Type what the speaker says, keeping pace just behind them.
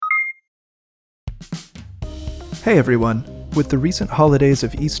Hey everyone! With the recent holidays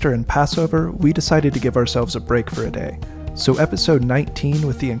of Easter and Passover, we decided to give ourselves a break for a day. So episode 19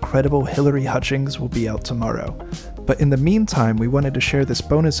 with the incredible Hillary Hutchings will be out tomorrow. But in the meantime, we wanted to share this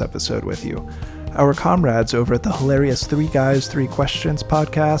bonus episode with you. Our comrades over at the hilarious 3 Guys, 3 Questions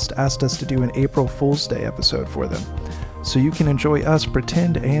podcast asked us to do an April Fool's Day episode for them. So you can enjoy us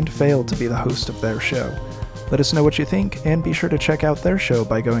pretend and fail to be the host of their show. Let us know what you think, and be sure to check out their show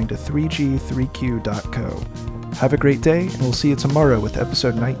by going to 3g3q.co. Have a great day, and we'll see you tomorrow with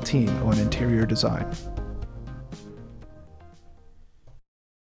episode 19 on interior design.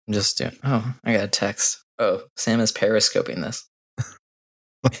 I'm just doing... Oh, I got a text. Oh, Sam is periscoping this.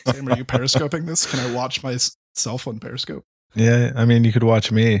 Sam, are you periscoping this? Can I watch myself on Periscope? Yeah, I mean, you could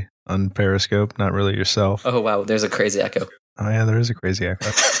watch me on Periscope, not really yourself. Oh, wow, there's a crazy echo. Oh, yeah, there is a crazy echo.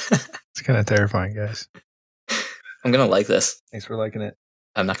 It's kind of terrifying, guys. I'm going to like this. Thanks for liking it.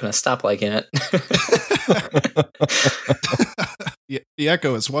 I'm not going to stop liking it. The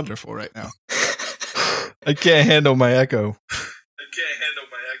echo is wonderful right now. I can't handle my echo.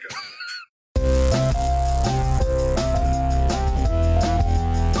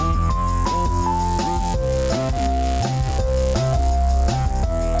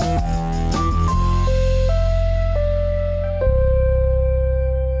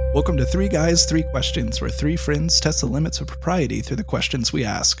 Welcome to 3 Guys, 3 Questions, where 3 friends test the limits of propriety through the questions we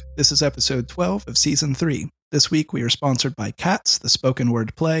ask. This is episode 12 of season 3. This week we are sponsored by Cats, the spoken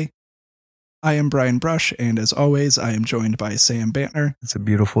word play. I am Brian Brush, and as always, I am joined by Sam Bantner. It's a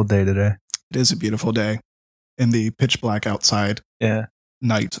beautiful day today. It is a beautiful day in the pitch black outside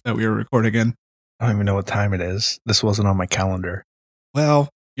night that we are recording in. I don't even know what time it is. This wasn't on my calendar. Well,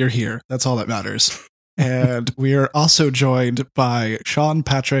 you're here. That's all that matters. And we are also joined by Sean,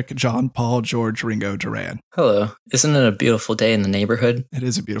 Patrick, John, Paul, George, Ringo, Duran. Hello. Isn't it a beautiful day in the neighborhood? It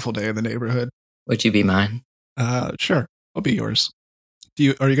is a beautiful day in the neighborhood. Would you be mine? Sure. I'll be yours. Are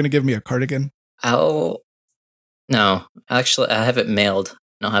you going to give me a cardigan? No. Actually, I have it mailed.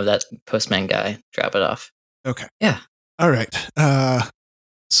 And I'll have that postman guy drop it off. Okay. Yeah. All right.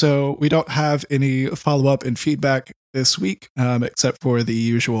 So we don't have any follow-up and feedback this week, except for the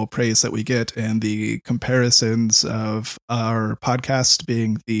usual praise that we get and the comparisons of our podcast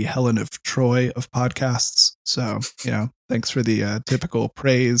being the Helen of Troy of podcasts. So, thanks for the typical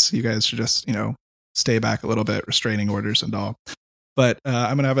praise. You guys should just, stay back a little bit, restraining orders and all. But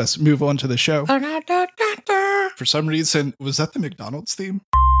I'm going to have us move on to the show. For some reason, was that the McDonald's theme?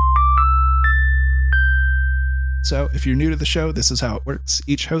 So if you're new to the show, this is how it works.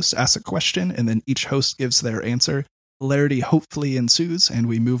 Each host asks a question, and then each host gives their answer. Hilarity hopefully ensues, and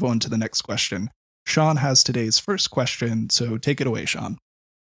we move on to the next question. Sean has today's first question, so take it away, Sean.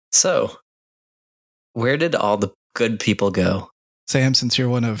 So, where did all the good people go? Sam, since you're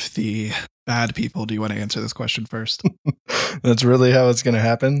one of the bad people, do you want to answer this question first? That's really how it's going to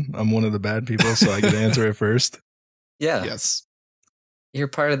happen? I'm one of the bad people, so I get to answer it first? Yeah. Yes. You're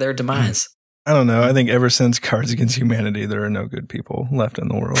part of their demise. I don't know. I think ever since Cards Against Humanity, there are no good people left in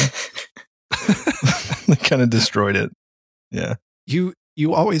the world. They kind of destroyed it. Yeah. You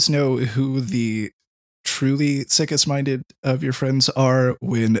always know who the truly sickest minded of your friends are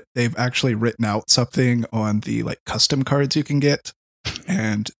when they've actually written out something on the custom cards you can get.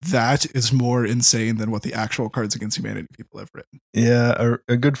 And that is more insane than what the actual Cards Against Humanity people have written. Yeah.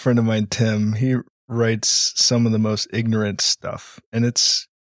 A good friend of mine, Tim, he writes some of the most ignorant stuff. And it's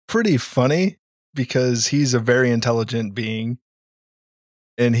pretty funny because he's a very intelligent being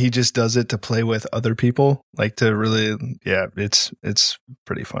and he just does it to play with other people, to really, it's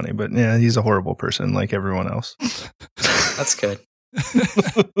pretty funny. But yeah, he's a horrible person like everyone else. That's good.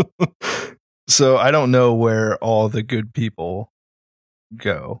 So I don't know where all the good people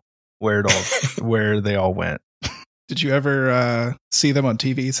go, where they all went. Did you ever see them on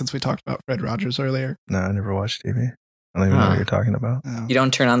TV since we talked about Fred Rogers earlier? No, I never watched TV. I don't even know what you're talking about. No. You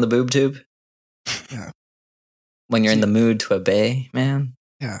don't turn on the boob tube? Yeah. When you're in the mood to obey, man?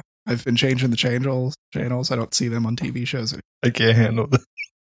 Yeah. I've been changing the channels. I don't see them on TV shows anymore. I can't handle that.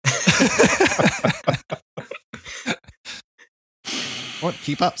 What?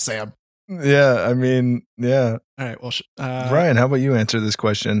 Keep up, Sam. Yeah, I mean, yeah. All right, well, Ryan, how about you answer this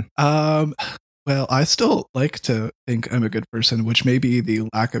question? Well, I still like to think I'm a good person, which maybe the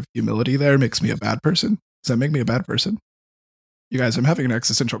lack of humility there makes me a bad person. Does that make me a bad person? You guys, I'm having an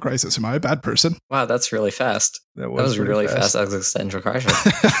existential crisis. Am I a bad person? Wow, that's really fast. That was really fast existential crisis.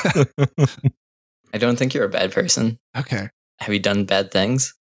 I don't think you're a bad person. Okay. Have you done bad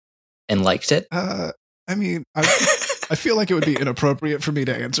things and liked it? I mean, I feel like it would be inappropriate for me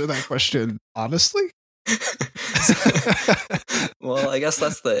to answer that question honestly. Well, I guess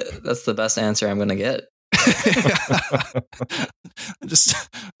that's the best answer I'm going to get. Just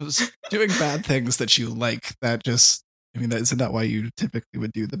doing bad things that you like. That just, I mean, isn't that why you typically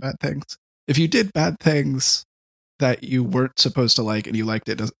would do the bad things? If you did bad things that you weren't supposed to like and you liked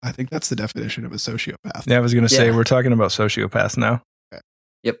it, I think that's the definition of a sociopath. Yeah, I was going to say, we're talking about sociopaths now. Okay.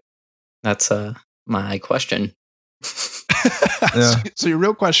 Yep. That's my question. Yeah. So your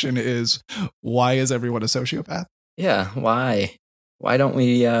real question is, why is everyone a sociopath? Yeah, why? Why don't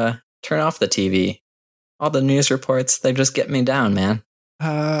we turn off the TV? All the news reports, they just get me down, man.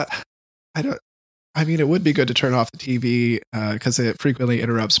 I mean, it would be good to turn off the TV because it frequently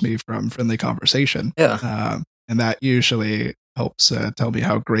interrupts me from friendly conversation. Yeah. And that usually helps tell me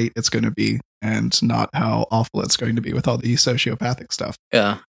how great it's going to be and not how awful it's going to be with all the sociopathic stuff.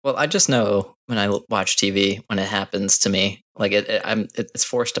 Yeah. Well, I just know when I watch TV, when it happens to me, like it's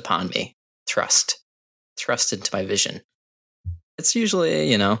forced upon me. Thrust into my vision. It's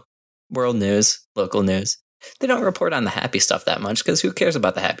usually, world news, local news. They don't report on the happy stuff that much because who cares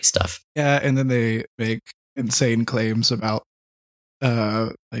about the happy stuff? Yeah, and then they make insane claims about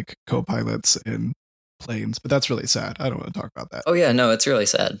like co-pilots in planes, but that's really sad. I don't want to talk about that. Oh yeah, no, it's really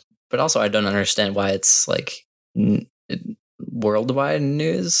sad. But also I don't understand why it's like worldwide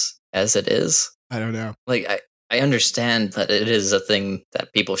news as it is. I don't know. Like I understand that it is a thing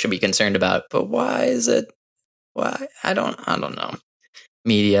that people should be concerned about, but why is it? Why? I don't know.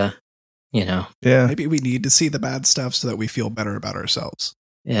 Media, Yeah. Maybe we need to see the bad stuff so that we feel better about ourselves.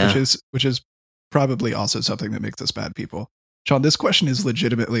 Yeah. Which is probably also something that makes us bad people. Sean, this question is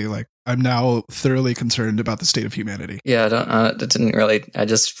legitimately like, I'm now thoroughly concerned about the state of humanity. Yeah, it didn't really, I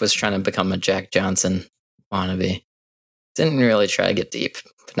just was trying to become a Jack Johnson wannabe. Didn't really try to get deep,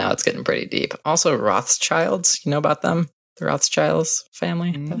 but now it's getting pretty deep. Also, Rothschilds, you know about them? The Rothschilds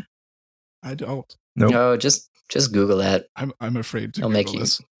family? I don't. Nope. No, just Google that. I'm afraid to It'll Google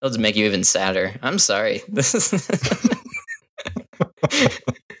this. It'll just make you even sadder. I'm sorry. This was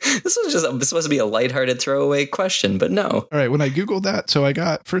just supposed to be a lighthearted throwaway question, but no. All right, when I Googled that, so I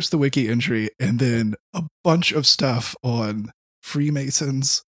got first the wiki entry and then a bunch of stuff on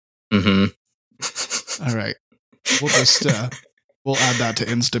Freemasons. Mm-hmm. All right. We'll just we'll add that to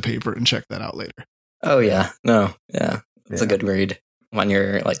Instapaper and check that out later. Oh yeah. No. Yeah. It's a good read when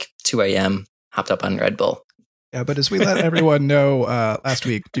you're like 2 a.m. hopped up on Red Bull. Yeah, but as we let everyone know last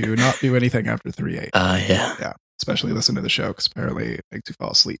week, do not do anything after 3 a.m. Yeah. Especially listen to the show because apparently it makes you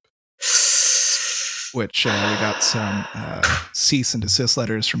fall asleep. Which we got some cease and desist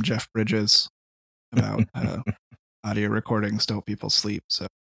letters from Jeff Bridges about audio recordings to help people sleep. So,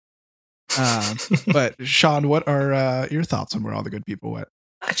 but Sean, what are your thoughts on where all the good people went?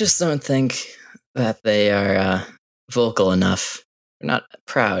 I just don't think that they are vocal enough. They're not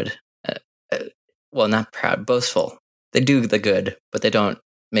proud. Well, not proud, boastful. They do the good, but they don't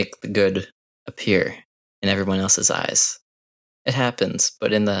make the good appear in everyone else's eyes. It happens,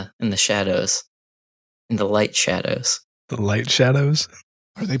 but in the shadows, in the light shadows. The light shadows?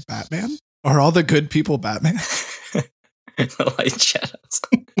 Are they Batman? Are all the good people Batman? The light shadows.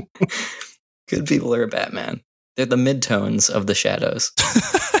 Good people are Batman. They're the midtones of the shadows.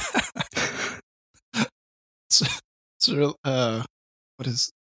 What is?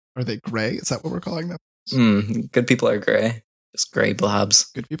 Are they gray? Is that what we're calling them? Good people are gray. Just gray blobs.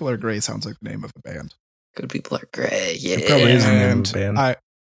 Good people are gray sounds like the name of a band. Good people are gray. Yeah. It probably is the name of a band.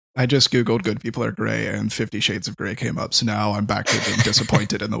 I just Googled Good People Are Gray and 50 Shades of Grey came up. So now I'm back to being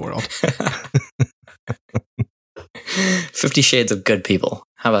disappointed in the world. 50 Shades of Good People.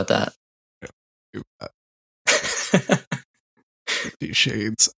 How about that? 50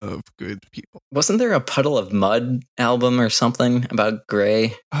 Shades of Good People. Wasn't there a Puddle of Mud album or something about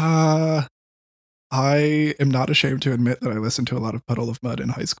gray? I am not ashamed to admit that I listened to a lot of Puddle of Mud in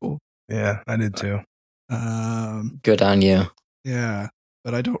high school. Yeah, I did too. Good on you. Yeah,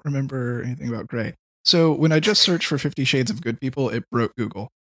 but I don't remember anything about gray. So when I just searched for 50 Shades of Good People, it broke Google.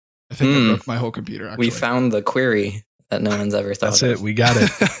 I think it broke my whole computer, actually. We found the query that no one's ever thought That's of. it. We got it.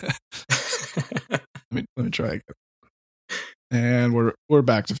 Let me try again. And we're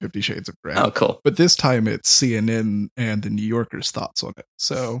back to 50 Shades of Grey. Oh, cool. But this time it's CNN and the New Yorker's thoughts on it.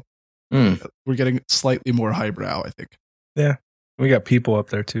 So we're getting slightly more highbrow, I think. Yeah. We got people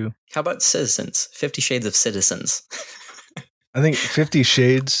up there too. How about Citizens? 50 Shades of Citizens. I think 50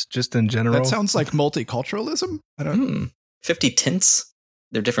 Shades just in general. That sounds like multiculturalism. I don't 50 tints?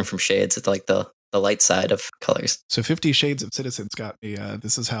 They're different from shades. It's like the light side of colors. So 50 Shades of Citizens got me.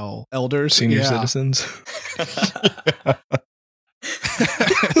 This is how elders... Senior citizens.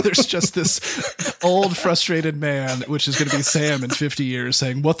 There's just this old frustrated man, which is going to be Sam in 50 years,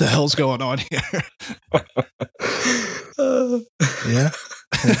 saying, what the hell's going on here?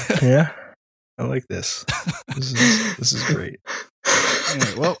 Yeah. I like this. This is great.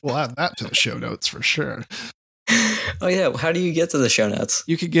 Anyway, well, we'll add that to the show notes for sure. Oh, yeah. How do you get to the show notes?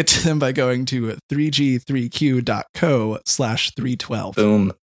 You can get to them by going to 3g3q.co/312.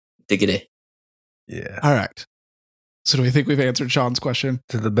 Boom. Diggity. Yeah. All right. So do we think we've answered Sean's question?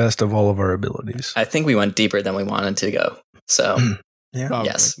 To the best of all of our abilities. I think we went deeper than we wanted to go. So, Yeah. Probably.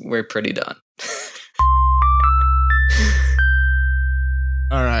 yes, we're pretty done.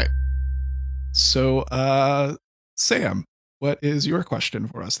 All right. So, Sam, what is your question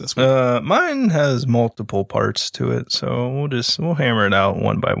for us this week? Mine has multiple parts to it, so we'll hammer it out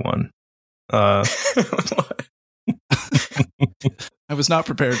one by one. I was not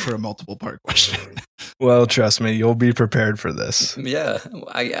prepared for a multiple part question. Well, trust me, you'll be prepared for this. Yeah,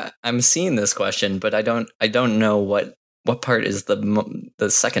 I'm seeing this question, but I don't know what part is the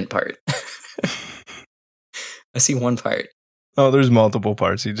second part. I see one part. Oh, there's multiple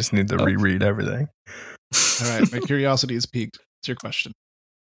parts. You just need to reread everything. All right, my curiosity is piqued. What's your question?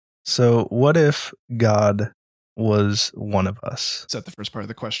 So, what if God was one of us? Is that the first part of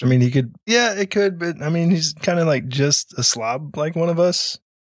the question? I mean, he could, yeah, it could, but I mean, he's kind of like just a slob like one of us.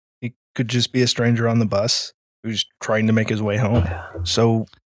 He could just be a stranger on the bus who's trying to make his way home. So,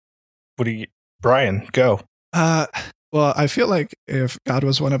 Brian, go. Well, I feel like if God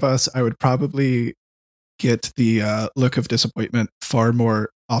was one of us, I would probably get the look of disappointment far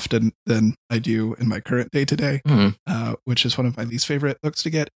more often than I do in my current day-to-day, which is one of my least favorite looks to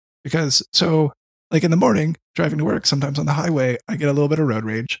get. Because, so, like in the morning, driving to work, sometimes on the highway, I get a little bit of road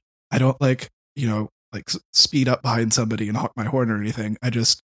rage. I don't like speed up behind somebody and honk my horn or anything. I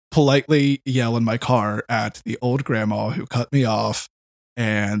just politely yell in my car at the old grandma who cut me off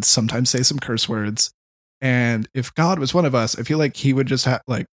and sometimes say some curse words. And if God was one of us, I feel like he would just have,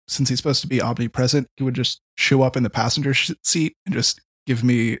 like, since he's supposed to be omnipresent, he would just show up in the passenger seat and just give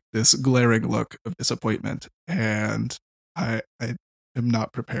me this glaring look of disappointment. And I am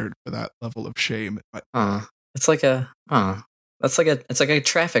not prepared for that level of shame. It's like a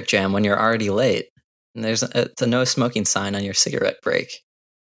traffic jam when you're already late, and it's a no smoking sign on your cigarette break.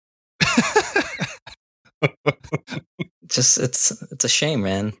 It's a shame,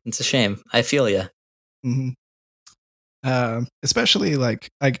 man. It's a shame. I feel you. Mm-hmm. Especially like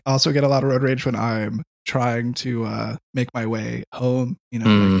I also get a lot of road rage when I'm trying to make my way home,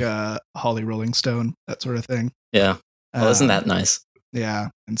 like Holly Rolling Stone, that sort of thing. Yeah. Well, isn't that nice? Yeah.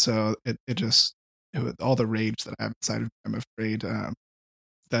 And so it with all the rage that I have inside of me, I'm afraid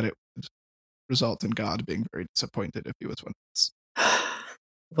that it would result in God being very disappointed if he was one of us.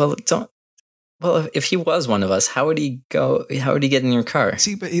 Well, if he was one of us, how would he get in your car?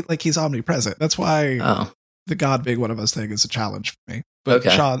 See, but he's omnipresent. That's why the God being one of us thing is a challenge for me. But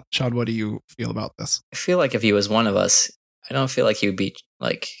okay. Sean, what do you feel about this? I feel like if he was one of us, I don't feel like he would be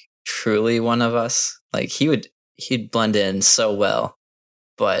like truly one of us. Like he'd blend in so well,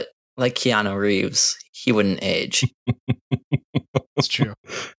 but like Keanu Reeves, he wouldn't age. It's true.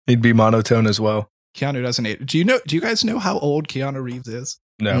 He'd be monotone as well. Keanu doesn't age. Do you guys know how old Keanu Reeves is?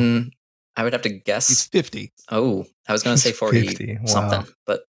 No. I would have to guess. He's 50. Oh, I was going to say 40 50. something, wow.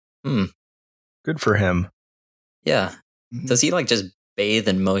 but good for him. Yeah. Mm-hmm. Does he like just bathe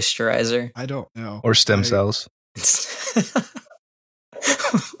in moisturizer? I don't know. Or stem cells.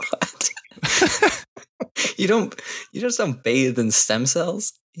 What? You just don't bathe in stem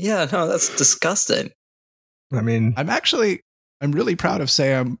cells? Yeah, no, that's disgusting. I mean, I'm really proud of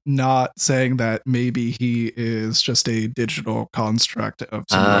Sam not saying that maybe he is just a digital construct of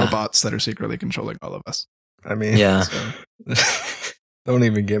some robots that are secretly controlling all of us. I mean, yeah. So, don't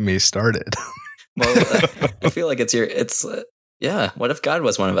even get me started. Well, I feel like yeah. What if God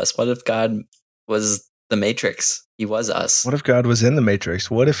was one of us? What if God was the Matrix? He was us. What if God was in the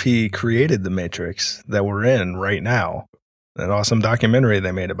Matrix? What if he created the Matrix that we're in right now? That awesome documentary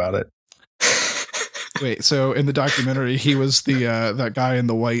they made about it. Wait, so in the documentary, he was the that guy in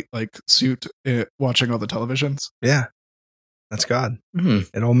the white suit watching all the televisions? Yeah, that's God.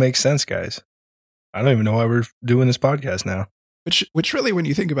 Mm-hmm. It all makes sense, guys. I don't even know why we're doing this podcast now. Which really, when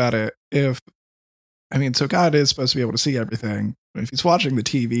you think about it, so God is supposed to be able to see everything. But if he's watching the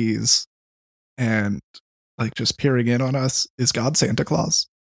TVs and just peering in on us, is God Santa Claus?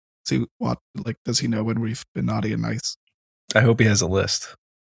 Does he know when we've been naughty and nice? I hope he has a list.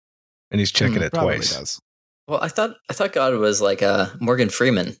 And he's checking it twice. Does. Well, I thought God was like Morgan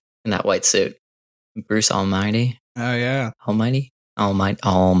Freeman in that white suit. Bruce Almighty. Oh, yeah. Almighty.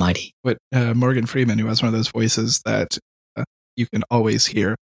 But Morgan Freeman, who has one of those voices that you can always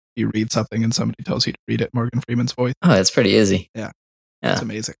hear. You read something and somebody tells you to read it, Morgan Freeman's voice. Oh, that's pretty easy. Yeah. That's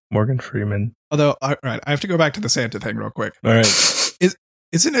amazing. Morgan Freeman. Although, all right, I have to go back to the Santa thing real quick. All right.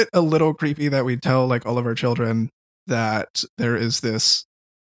 Isn't it a little creepy that we tell like all of our children that there is this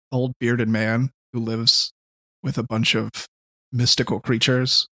old bearded man who lives with a bunch of mystical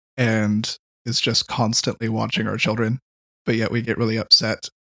creatures and is just constantly watching our children, but yet we get really upset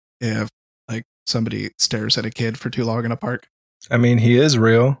if like somebody stares at a kid for too long in a park? I mean, he is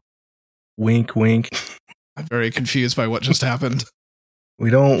real. Wink, wink. I'm very confused by what just happened. We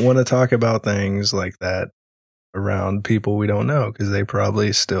don't want to talk about things like that around people we don't know because they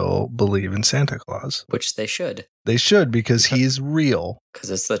probably still believe in Santa Claus. Which they should. They should because he's real.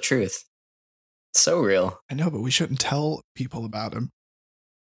 Because it's the truth. It's so real. I know, but we shouldn't tell people about him.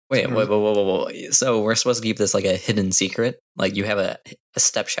 Wait. So we're supposed to keep this like a hidden secret? Like you have a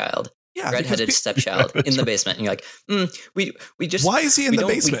stepchild. Yeah, redheaded stepchild in the basement. And you're like, we just... Why is he in the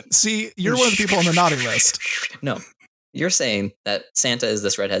basement? See, you're one of the people on the naughty list. No. You're saying that Santa is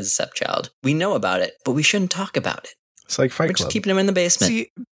this redheaded stepchild. We know about it, but we shouldn't talk about it. It's like Fight We're Club. just keeping him in the basement.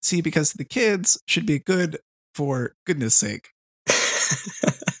 See, because the kids should be good for goodness sake.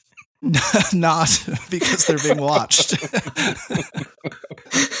 Not because they're being watched.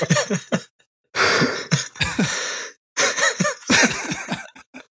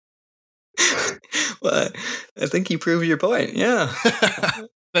 Well, I think you proved your point. Yeah.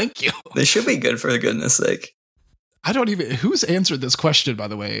 Thank you. They should be good for goodness sake. I don't even... Who's answered this question, by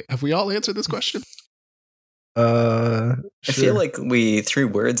the way? Have we all answered this question? I Sure. feel like we threw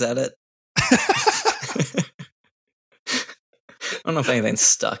words at it. I don't know if anything's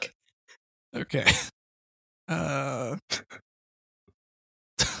stuck. Okay. Well,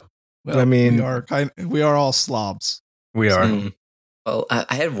 I mean- we are all slobs. we are. Well,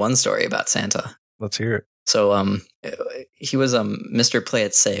 I had one story about Santa. Let's hear it. So, he was Mr. Play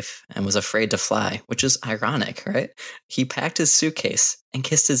It Safe and was afraid to fly, which is ironic, right? He packed his suitcase and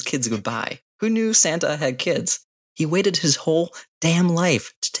kissed his kids goodbye. Who knew Santa had kids? He waited his whole damn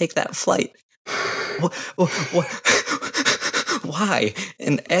life to take that flight. Why?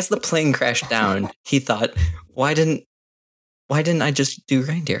 And as the plane crashed down, he thought, why didn't I just do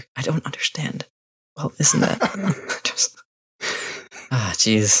reindeer? I don't understand. Well, isn't that just...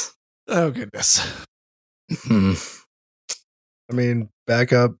 jeez. Oh, goodness. I mean,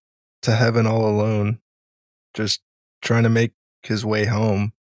 back up to heaven all alone, just trying to make his way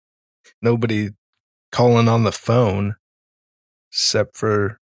home. Nobody calling on the phone, except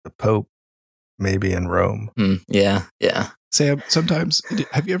for the Pope, maybe in Rome. Yeah. Sam, sometimes,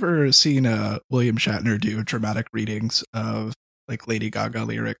 have you ever seen William Shatner do dramatic readings of like Lady Gaga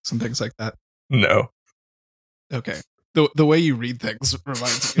lyrics and things like that? No. Okay. The way you read things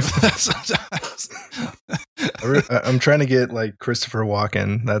reminds me of that sometimes. I'm trying to get like Christopher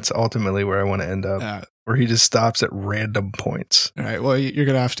Walken. That's ultimately where I want to end up, where he just stops at random points. All right. Well, you're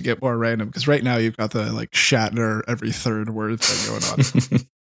going to have to get more random because right now you've got the like Shatner every third word thing going on.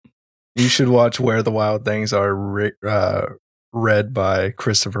 You should watch Where the Wild Things Are, read by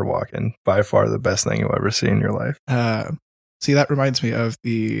Christopher Walken. By far the best thing you'll ever see in your life. See, that reminds me of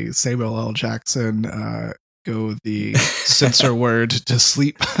the Samuel L. Jackson Go the Censor Word to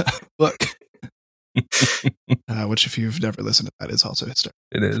Sleep book. Which, if you've never listened to that, is also his story.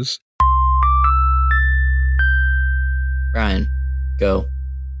 It is. Ryan, go.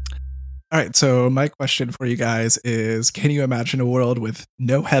 All right, so my question for you guys is, can you imagine a world with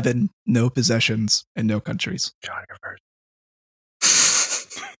no heaven, no possessions, and no countries? John, you're first.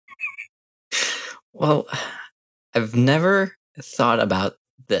 Well, I've never thought about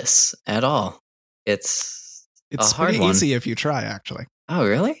this at all. It's a hard pretty one. easy if you try, actually. Oh,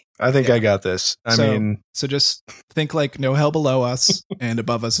 really? I think I got this. I mean, so just think like no hell below us, and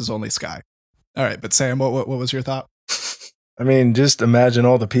above us is only sky. All right, but Sam, what was your thought? I mean, just imagine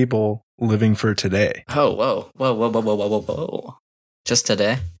all the people living for today. Oh, whoa. Just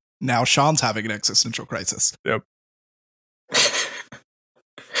today? Now Sean's having an existential crisis. Yep.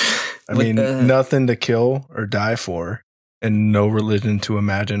 I mean, nothing to kill or die for, and no religion to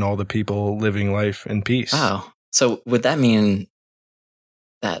imagine all the people living life in peace. Oh, so would that mean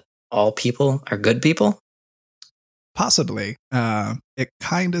that all people are good people? Possibly. It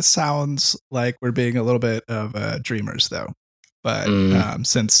kind of sounds like we're being a little bit of dreamers, though. But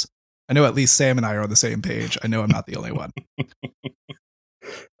since I know at least Sam and I are on the same page, I know I'm not the only one.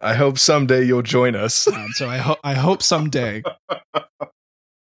 I hope someday you'll join us. So I hope someday.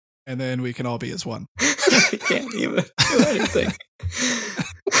 And then we can all be as one. We can't even do anything.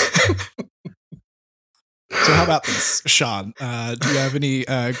 So how about this, Sean? Do you have any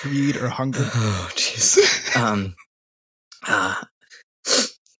greed or hunger? Oh, jeez.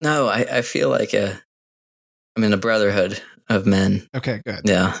 No, I feel like I'm in a brotherhood of men. Okay, good.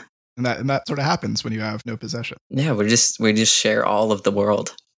 Yeah. And that sort of happens when you have no possession. Yeah, we just share all of the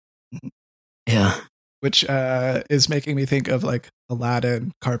world. Yeah. Which is making me think of like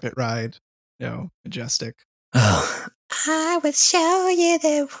Aladdin, Carpet Ride, Majestic. Oh, I will show you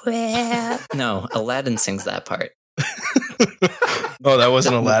the way. No, Aladdin sings that part. Oh, that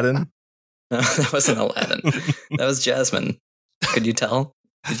wasn't Aladdin? No, that wasn't Aladdin. That was Jasmine. Could you tell?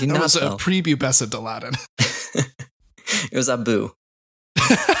 Did you That not was tell? a prepubescent Aladdin. It was Abu.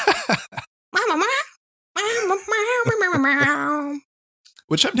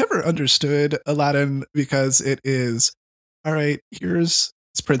 Which I've never understood Aladdin, because it is, all right, here's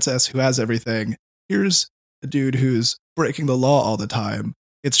this princess who has everything. Here's a dude who's breaking the law all the time.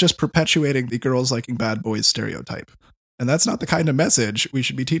 It's just perpetuating the girls liking bad boys stereotype. And that's not the kind of message we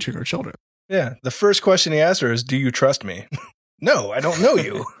should be teaching our children. Yeah. The first question he asked her is, do you trust me? No, I don't know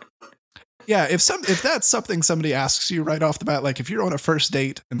you. Yeah, if that's something somebody asks you right off the bat, like if you're on a first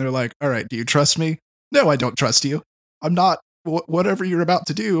date and they're like, all right, do you trust me? No, I don't trust you. I'm not. Whatever you're about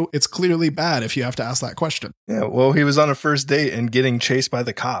to do, it's clearly bad if you have to ask that question. Yeah, well, he was on a first date and getting chased by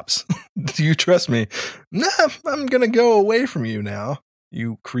the cops. Do you trust me? Nah, I'm going to go away from you now,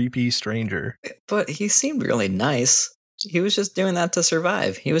 you creepy stranger. But he seemed really nice. He was just doing that to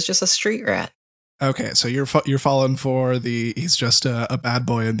survive. He was just a street rat. Okay, so you're falling for he's just a bad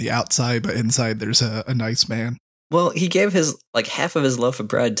boy on the outside, but inside there's a nice man. Well, he gave half of his loaf of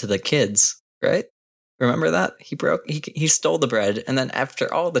bread to the kids, right? Remember that? He stole the bread, and then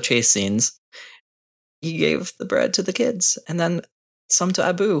after all the chase scenes, he gave the bread to the kids, and then some to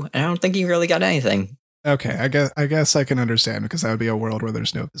Abu, and I don't think he really got anything. Okay, I guess I can understand, because that would be a world where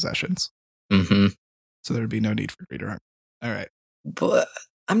there's no possessions. Mm-hmm. So there would be no need for greater harm. All right. But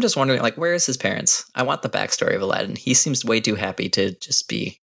I'm just wondering, like, where is his parents? I want the backstory of Aladdin. He seems way too happy to just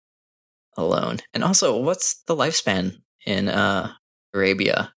be alone. And also, what's the lifespan in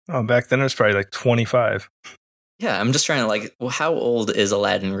Arabia? Oh, back then it was probably like 25. Yeah, I'm just trying to how old is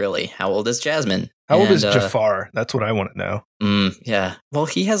Aladdin really? How old is Jasmine? How old is Jafar? That's what I want to know. Yeah. Well,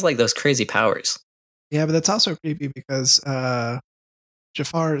 he has those crazy powers. Yeah, but that's also creepy because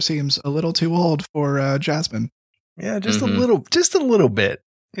Jafar seems a little too old for Jasmine. Yeah, just a little bit.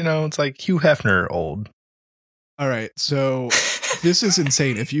 It's like Hugh Hefner old. All right, so this is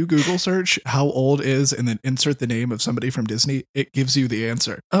insane. If you Google search how old is and then insert the name of somebody from Disney, it gives you the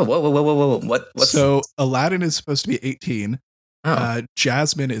answer. Oh, whoa. What's so Aladdin is supposed to be 18. Oh.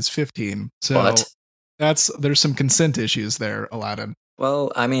 Jasmine is 15. So what? There's some consent issues there, Aladdin.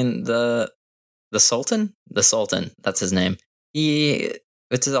 Well, I mean, the Sultan, that's his name.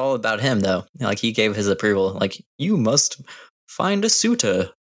 It's all about him, though. He gave his approval. You must find a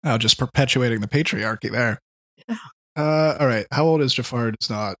suitor. Oh, just perpetuating the patriarchy there. Yeah. All right. How old is Jafar? Does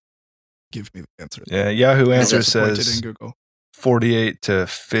not give me the answer. Yeah, Yahoo Answer says in Google. 48 to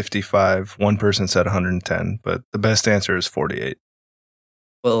 55. One person said 110, but the best answer is 48.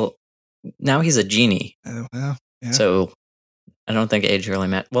 Well, now he's a genie. Yeah. So I don't think age really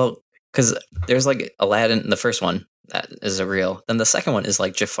matters. Well, because there's Aladdin, the first one, that is a real. Then the second one is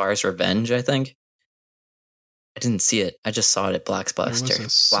Jafar's Revenge, I think. I didn't see it. I just saw it at Blockbuster.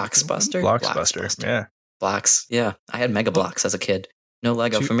 Blockbuster, yeah. Blocks, yeah. I had Mega Blocks as a kid. No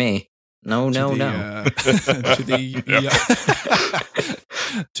Lego for me. No. To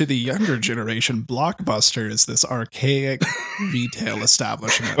the younger generation, Blockbuster is this archaic retail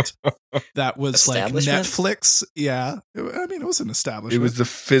establishment that was like Netflix. Yeah, I mean, it was an establishment. It was the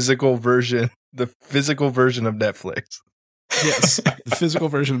physical version of Netflix. Yes, the physical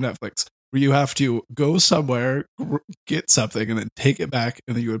version of Netflix, where you have to go somewhere, get something, and then take it back,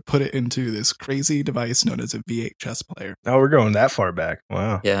 and then you would put it into this crazy device known as a VHS player. Oh, we're going that far back.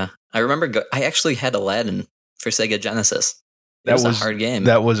 Wow. Yeah. I remember I actually had Aladdin for Sega Genesis. That was a hard game.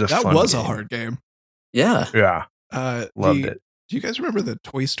 That was a hard game. Yeah. Yeah. Loved it. Do you guys remember the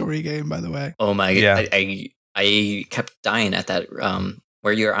Toy Story game, by the way? Oh my God. Yeah. I kept dying at that,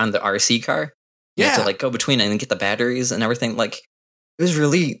 where you're on the RC car. You have to go between and get the batteries and everything. It was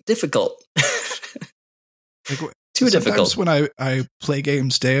really difficult. Too difficult. When I play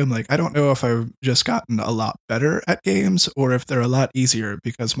games today, I'm I don't know if I've just gotten a lot better at games or if they're a lot easier,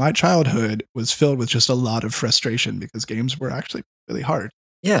 because my childhood was filled with just a lot of frustration because games were actually really hard.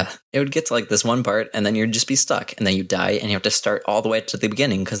 Yeah, it would get to this one part and then you'd just be stuck and then you die and you have to start all the way to the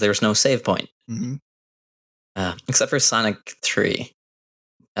beginning because there's no save point. Mm-hmm. Except for Sonic 3.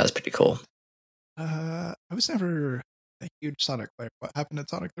 That was pretty cool. I was never a huge Sonic player. What happened at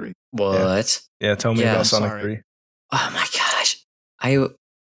Sonic 3? What? Yeah, tell me about Sonic 3. Oh my gosh.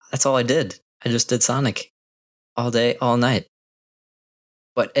 That's all I did. I just did Sonic all day, all night.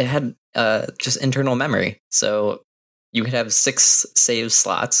 But it had just internal memory. So you could have 6 save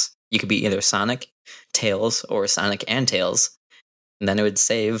slots you could be either Sonic, Tails, or Sonic and Tails. And then it would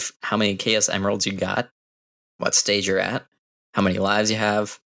save how many Chaos Emeralds you got, what stage you're at, how many lives you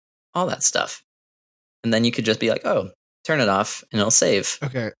have, all that stuff. And then you could just be like, oh, turn it off and it'll save.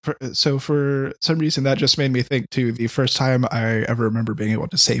 Okay. So for some reason, that just made me think to the first time I ever remember being able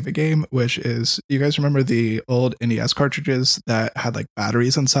to save a game, which is, you guys remember the old NES cartridges that had like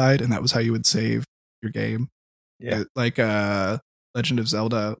batteries inside, and that was how you would save your game? Yeah. Like Legend of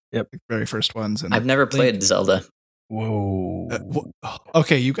Zelda. Yep. The very first ones. And I've never played Zelda. Whoa.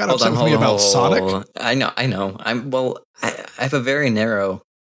 Okay, you got upset with me about Sonic? I know. I have a very narrow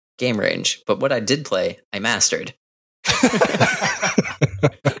game range, but what I did play, I mastered.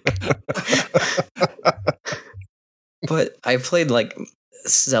 But I played like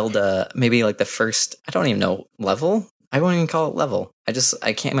Zelda, maybe like the first, I don't even know, level? I won't even call it level.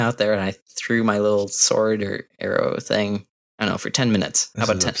 I came out there and I threw my little sword or arrow thing, I don't know, for 10 minutes. How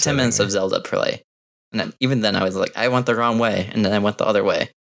about 10 minutes of Zelda play? And then, even then I was like, I went the wrong way. And then I went the other way. And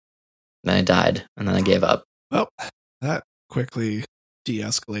then I died. And then I gave up. Well, that quickly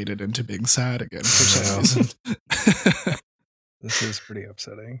de-escalated into being sad again for some reason. This is pretty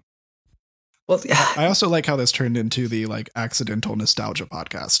upsetting. Well, I also like how this turned into the like accidental nostalgia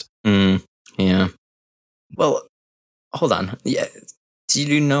podcast. Yeah. Well, hold on. Yeah. Do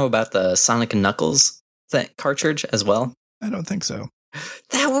you know about the Sonic and Knuckles cartridge as well? I don't think so.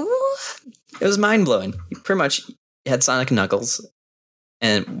 It was mind-blowing. You pretty much had Sonic and Knuckles,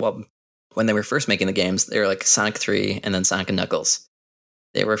 and well, when they were first making the games, they were like Sonic 3 and then Sonic and Knuckles.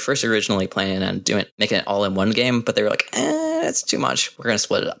 They were first originally planning on making it all in one game, but they were like, that's too much. We're going to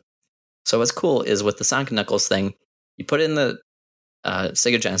split it up. So what's cool is with the Sonic and Knuckles thing, you put it in the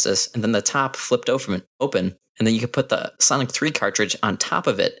Sega Genesis, and then the top flipped open, and then you could put the Sonic 3 cartridge on top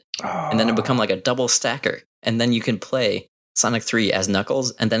of it, and then it become like a double stacker. And then you can play Sonic 3 as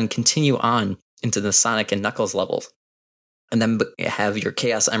Knuckles, and then continue on into the Sonic and Knuckles levels. And then have your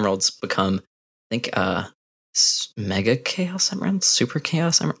Chaos Emeralds become, I think, Mega Chaos Emeralds, Super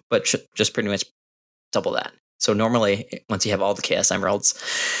Chaos Emeralds, but just pretty much double that. So normally, once you have all the Chaos Emeralds,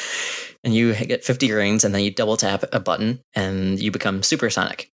 and you get 50 rings, and then you double tap a button, and you become Super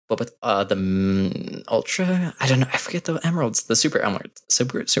Sonic. But with the Ultra, I don't know, I forget the Emeralds, the Super Emeralds,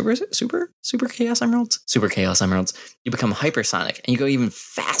 Super Chaos Emeralds, Super Chaos Emeralds. You become Hypersonic, and you go even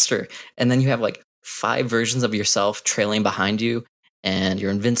faster, and then you have like 5 versions of yourself trailing behind you, and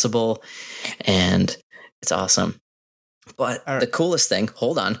you're invincible, and it's awesome. But the coolest thing,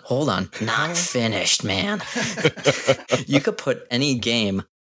 hold on, not finished, man. You could put any game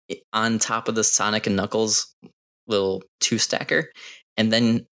on top of the Sonic and Knuckles little 2-stacker, and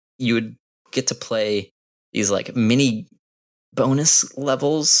then you would get to play these like mini bonus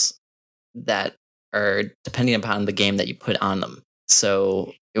levels that are depending upon the game that you put on them.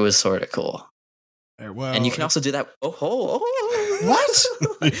 So it was sort of cool. Well, and you can also do that. What?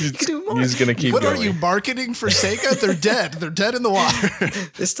 He's going to keep What going. are you marketing for Sega? They're dead. They're dead in the water.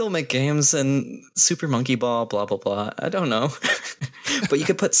 They still make games and Super Monkey Ball, blah, blah, blah. I don't know. But you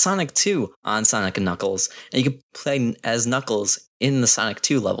could put Sonic 2 on Sonic and Knuckles, and you could play as Knuckles in the Sonic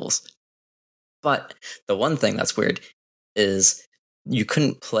 2 levels. But the one thing that's weird is you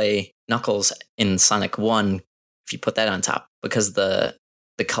couldn't play Knuckles in Sonic 1 if you put that on top, because the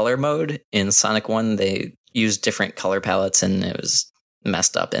color mode in Sonic 1, they used different color palettes, and it was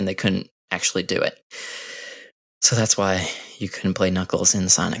messed up, and they couldn't actually do it. So that's why you couldn't play Knuckles in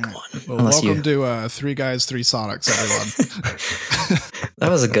Sonic 1. Well, welcome to 3 Guys, 3 Sonics, everyone. That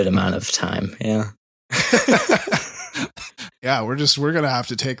was a good amount of time, yeah. Yeah, we're going to have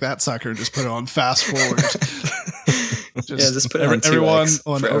to take that sucker and just put it on fast forward. Just put it on 2X everyone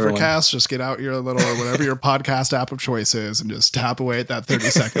on for Overcast, everyone. just get out your little, whatever your podcast app of choice is, and just tap away at that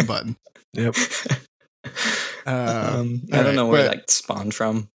 30-second button. Yep. I don't know where that spawned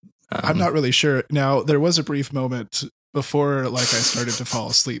from. I'm not really sure. Now, there was a brief moment before, like, I started to fall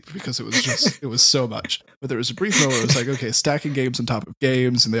asleep because it was so much. But there was a brief moment where it was like, okay, stacking games on top of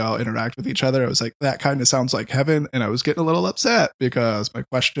games, and they all interact with each other. I was like, that kind of sounds like heaven, and I was getting a little upset because my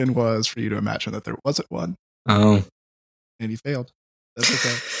question was for you to imagine that there wasn't one. Oh. And you failed. That's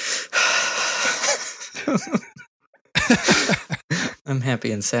okay. I'm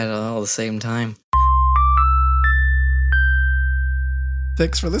happy and sad all at the same time.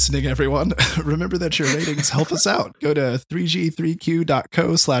 Thanks for listening, everyone. Remember that your ratings help us out. Go to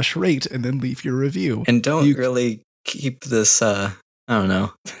 3g3q.co/rate and then leave your review. And don't really keep this, I don't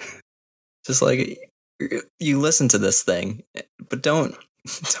know. Just like, you listen to this thing, but don't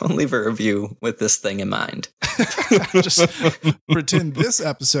leave a review with this thing in mind. Just pretend this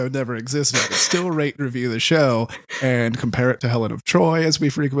episode never existed, but still rate and review the show and compare it to Helen of Troy, as we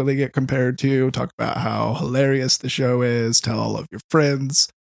frequently get compared to. Talk about how hilarious the show is. Tell all of your friends,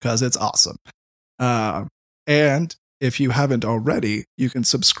 because it's awesome. And if you haven't already, you can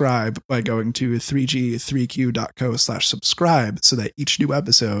subscribe by going to 3g3q.co/subscribe so that each new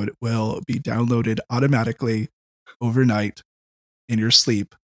episode will be downloaded automatically overnight in your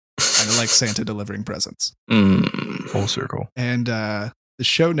sleep. Kind of like Santa delivering presents. Full circle. And the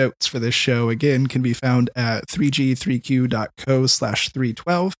show notes for this show, again, can be found at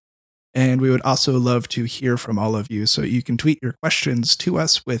 3g3q.co/312. And we would also love to hear from all of you. So you can tweet your questions to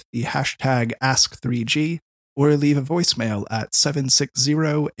us with the hashtag Ask3G or leave a voicemail at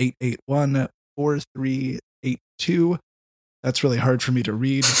 760-881-4382. That's really hard for me to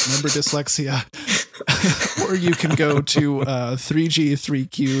read. Remember dyslexia? Or you can go to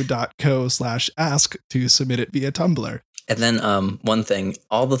 3g3q.co/ask to submit it via Tumblr. And then one thing,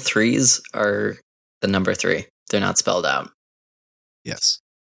 all the threes are the number 3. They're not spelled out. Yes.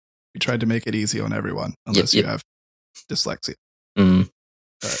 We tried to make it easy on everyone, unless you have dyslexia. Mm.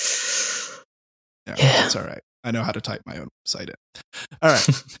 But yeah, that's all right. I know how to type my own website in. All right.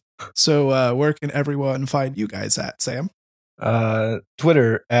 So where can everyone find you guys at, Sam?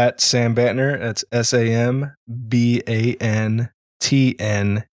 Twitter at Sam Bantner. That's SAMBANTNER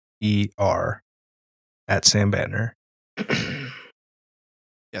at Sam Bantner.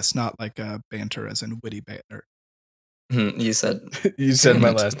 Yes, not like banter as in witty banter. You said my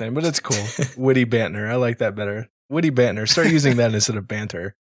last name, but it's cool. Witty Bantner. I like that better. Witty Bantner. Start using that instead of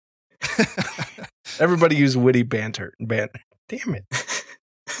banter. Everybody use witty banter. Damn it.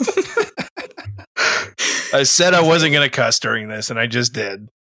 I said I wasn't going to cuss during this, and I just did.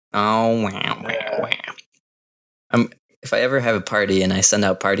 Oh, wow. If I ever have a party and I send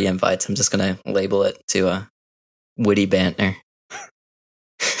out party invites, I'm just going to label it to a witty banter.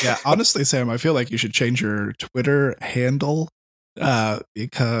 Yeah, honestly, Sam, I feel like you should change your Twitter handle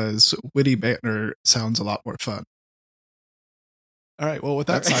because witty banter sounds a lot more fun. All right, well, with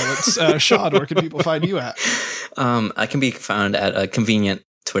that silence, Sean, where can people find you at? I can be found at a convenient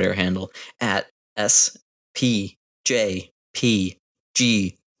Twitter handle at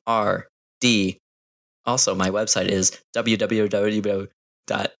SPJPGRD. Also, my website is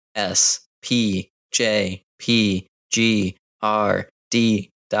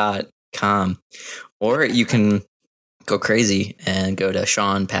www.spjpgrd.com. Or you can go crazy and go to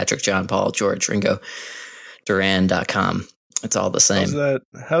Sean, Patrick, John, Paul, George, Ringo, Duran.com. It's all the same.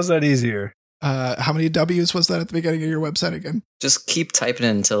 How's that easier? How many W's was that at the beginning of your website again? Just keep typing it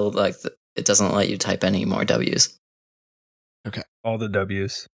until it doesn't let you type any more W's. Okay. All the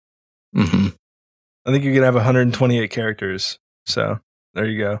W's. Mm-hmm. I think you can have 128 characters. So there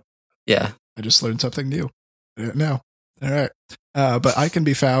you go. Yeah. I just learned something new. I didn't know. All right. But I can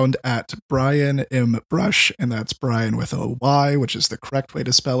be found at Brian M. Brush, and that's Brian with a Y, which is the correct way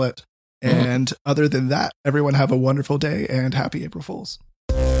to spell it. And other than that, everyone have a wonderful day and happy April Fools.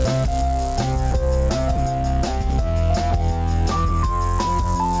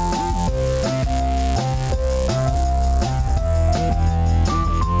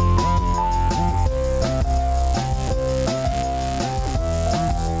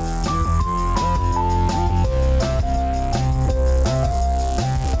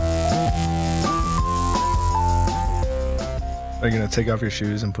 Are you going to take off your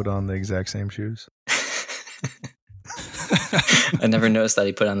shoes and put on the exact same shoes? I never noticed that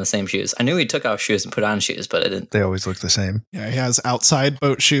he put on the same shoes. I knew he took off shoes and put on shoes, but I didn't. They always look the same. Yeah, he has outside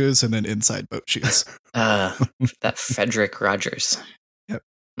boat shoes and then inside boat shoes. That Frederick Rogers. Yep.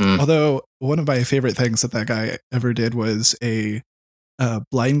 Although one of my favorite things that guy ever did was a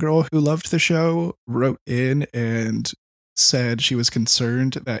blind girl who loved the show wrote in and said she was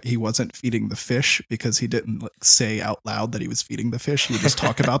concerned that he wasn't feeding the fish because he didn't say out loud that he was feeding the fish. He would just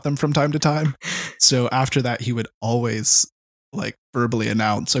talk about them from time to time. So after that, he would always verbally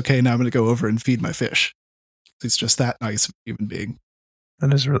announce, okay, now I'm going to go over and feed my fish. He's just that nice of a human being.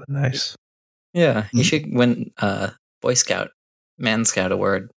 That is really nice. Yeah, he should win Boy Scout, Man Scout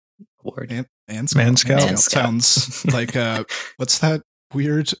award. Man Scout sounds like what's that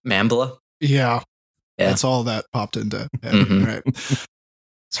weird? Mambla? Yeah. That's all that popped into head. Mm-hmm. Right.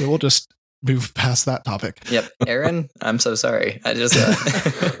 So we'll just move past that topic. Yep. Aaron, I'm so sorry. I just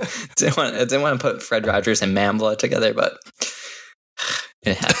didn't want to put Fred Rogers and Mambla together, but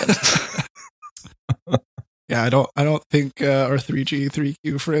it happened. Yeah, I don't think our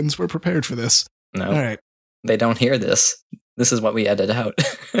 3G3Q friends were prepared for this. No. All right. They don't hear this. This is what we edit out.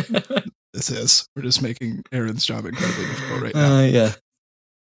 We're just making Aaron's job incredibly difficult right now. Yeah.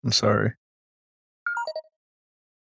 I'm sorry.